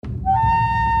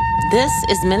This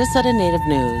is Minnesota Native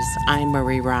News. I'm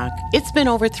Marie Rock. It's been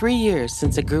over 3 years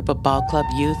since a group of Ball Club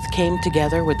youth came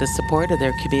together with the support of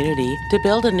their community to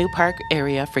build a new park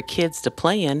area for kids to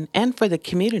play in and for the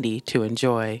community to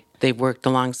enjoy. They've worked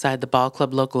alongside the Ball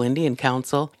Club Local Indian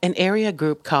Council, an area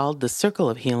group called the Circle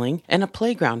of Healing, and a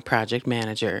playground project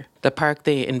manager. The park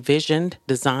they envisioned,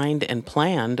 designed, and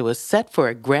planned was set for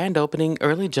a grand opening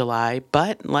early July,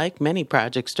 but like many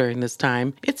projects during this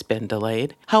time, it's been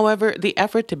delayed. However, the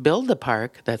effort to build the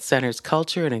park that centers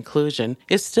culture and inclusion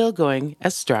is still going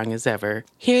as strong as ever.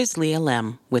 Here's Leah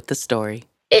Lem with the story.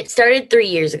 It started 3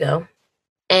 years ago.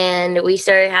 And we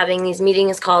started having these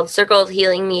meetings called Circle of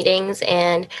Healing meetings.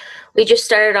 And we just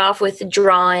started off with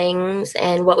drawings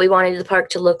and what we wanted the park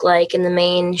to look like in the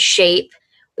main shape.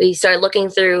 We started looking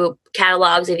through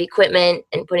catalogs of equipment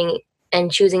and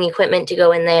choosing equipment to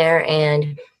go in there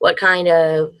and what kind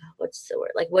of,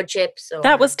 like wood chips.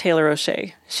 That was Taylor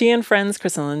O'Shea. She and friends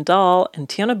Kristen Dahl and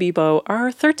Tiona Bebo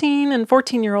are 13 and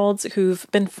 14-year-olds who've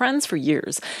been friends for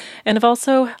years and have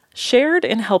also shared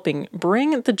in helping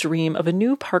bring the dream of a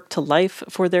new park to life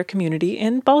for their community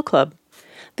in Ball Club.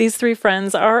 These three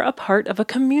friends are a part of a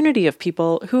community of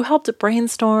people who helped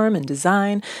brainstorm and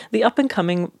design the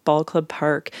up-and-coming Ball Club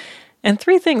Park. And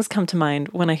three things come to mind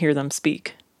when I hear them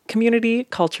speak: community,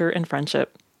 culture, and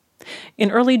friendship. In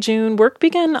early June, work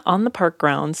began on the park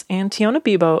grounds, and Tiona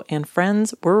Bebo and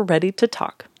friends were ready to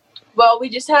talk. Well, we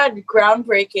just had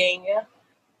groundbreaking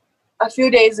a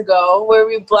few days ago where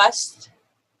we blessed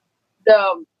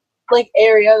the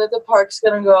area that the park's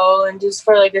gonna go, and just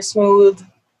for a smooth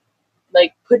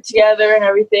put together and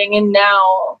everything. And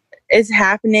now it's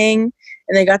happening,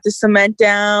 and they got the cement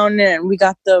down and we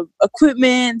got the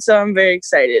equipment, so I'm very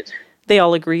excited. They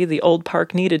all agree the old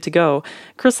park needed to go.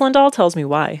 Chris Lindahl tells me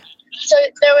why. So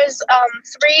there was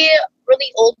 3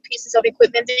 really old pieces of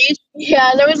equipment.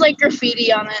 There was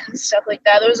graffiti on it and stuff like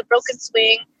that. There was a broken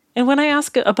swing. And when I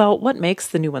ask about what makes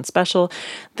the new one special,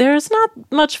 there's not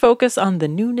much focus on the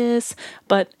newness,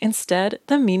 but instead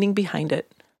the meaning behind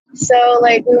it. So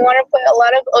we want to put a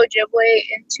lot of Ojibwe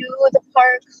into the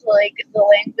park, the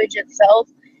language itself,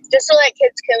 just so that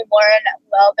kids can learn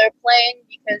while they're playing,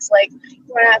 because you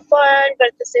want to have fun, but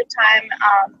at the same time,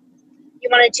 you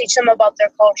want to teach them about their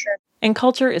culture. And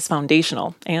culture is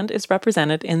foundational and is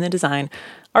represented in the design.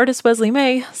 Artist Wesley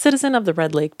May, citizen of the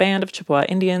Red Lake Band of Chippewa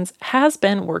Indians, has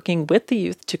been working with the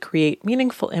youth to create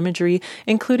meaningful imagery,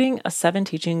 including a 7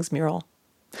 Teachings mural.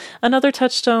 Another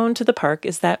touchstone to the park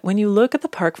is that when you look at the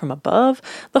park from above,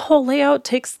 the whole layout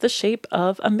takes the shape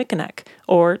of a Mikinek,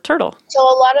 or turtle. So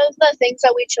a lot of the things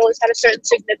that we chose had a certain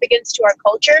significance to our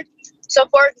culture. So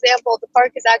for example, the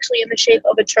park is actually in the shape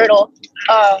of a turtle,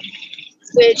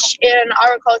 which in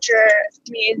our culture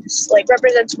means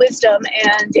represents wisdom.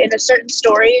 And in a certain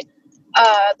story,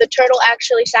 the turtle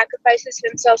actually sacrifices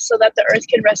himself so that the earth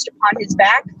can rest upon his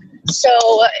back. So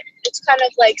it's kind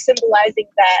of symbolizing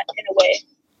that in a way.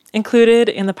 Included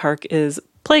in the park is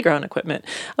playground equipment,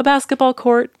 a basketball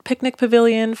court, picnic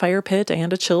pavilion, fire pit,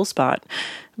 and a chill spot.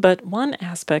 But one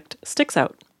aspect sticks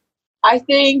out. I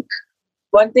think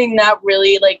one thing that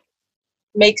really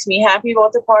makes me happy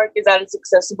about the park is that it's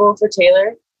accessible for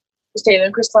Taylor. Because Taylor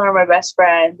and Kristen are my best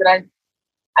friends, and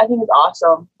I think it's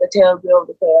awesome that Taylor will be able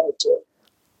to play on it too.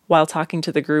 While talking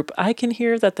to the group, I can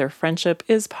hear that their friendship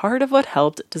is part of what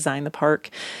helped design the park.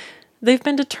 They've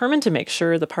been determined to make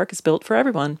sure the park is built for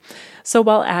everyone. So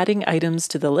while adding items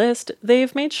to the list,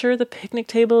 they've made sure the picnic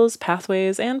tables,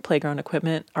 pathways, and playground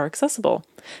equipment are accessible.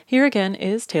 Here again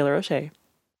is Taylor O'Shea.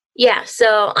 Yeah,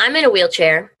 so I'm in a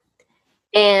wheelchair,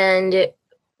 and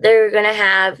they're going to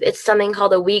have, it's something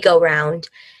called a we-go-round.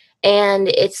 And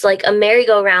it's like a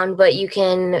merry-go-round, but you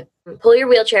can pull your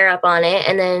wheelchair up on it,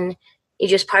 and then you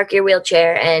just park your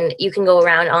wheelchair, and you can go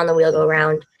around on the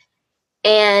wheel-go-round.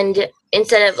 And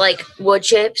instead of wood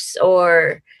chips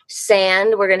or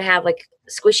sand, we're going to have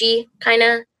squishy kind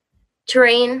of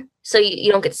terrain so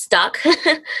you don't get stuck.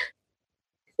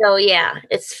 So yeah,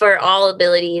 it's for all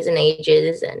abilities and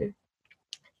ages, and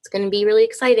it's going to be really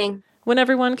exciting. When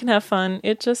everyone can have fun,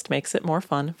 it just makes it more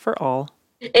fun for all.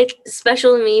 It's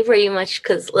special to me pretty much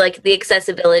because the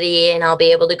accessibility, and I'll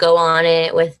be able to go on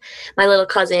it with my little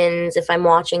cousins if I'm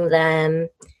watching them,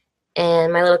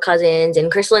 and my little cousins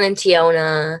and Kristen and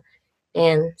Tiona.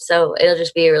 And so it'll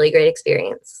just be a really great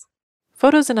experience.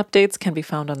 Photos and updates can be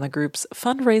found on the group's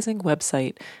fundraising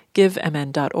website,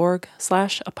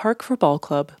 givemn.org/A Park for Ball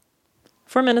Club.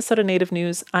 For Minnesota Native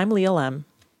News, I'm Leah Lem.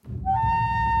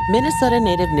 Minnesota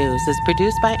Native News is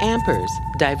produced by Ampers,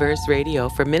 diverse radio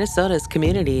for Minnesota's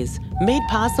communities, made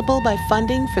possible by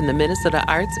funding from the Minnesota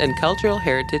Arts and Cultural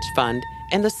Heritage Fund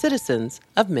and the citizens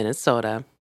of Minnesota.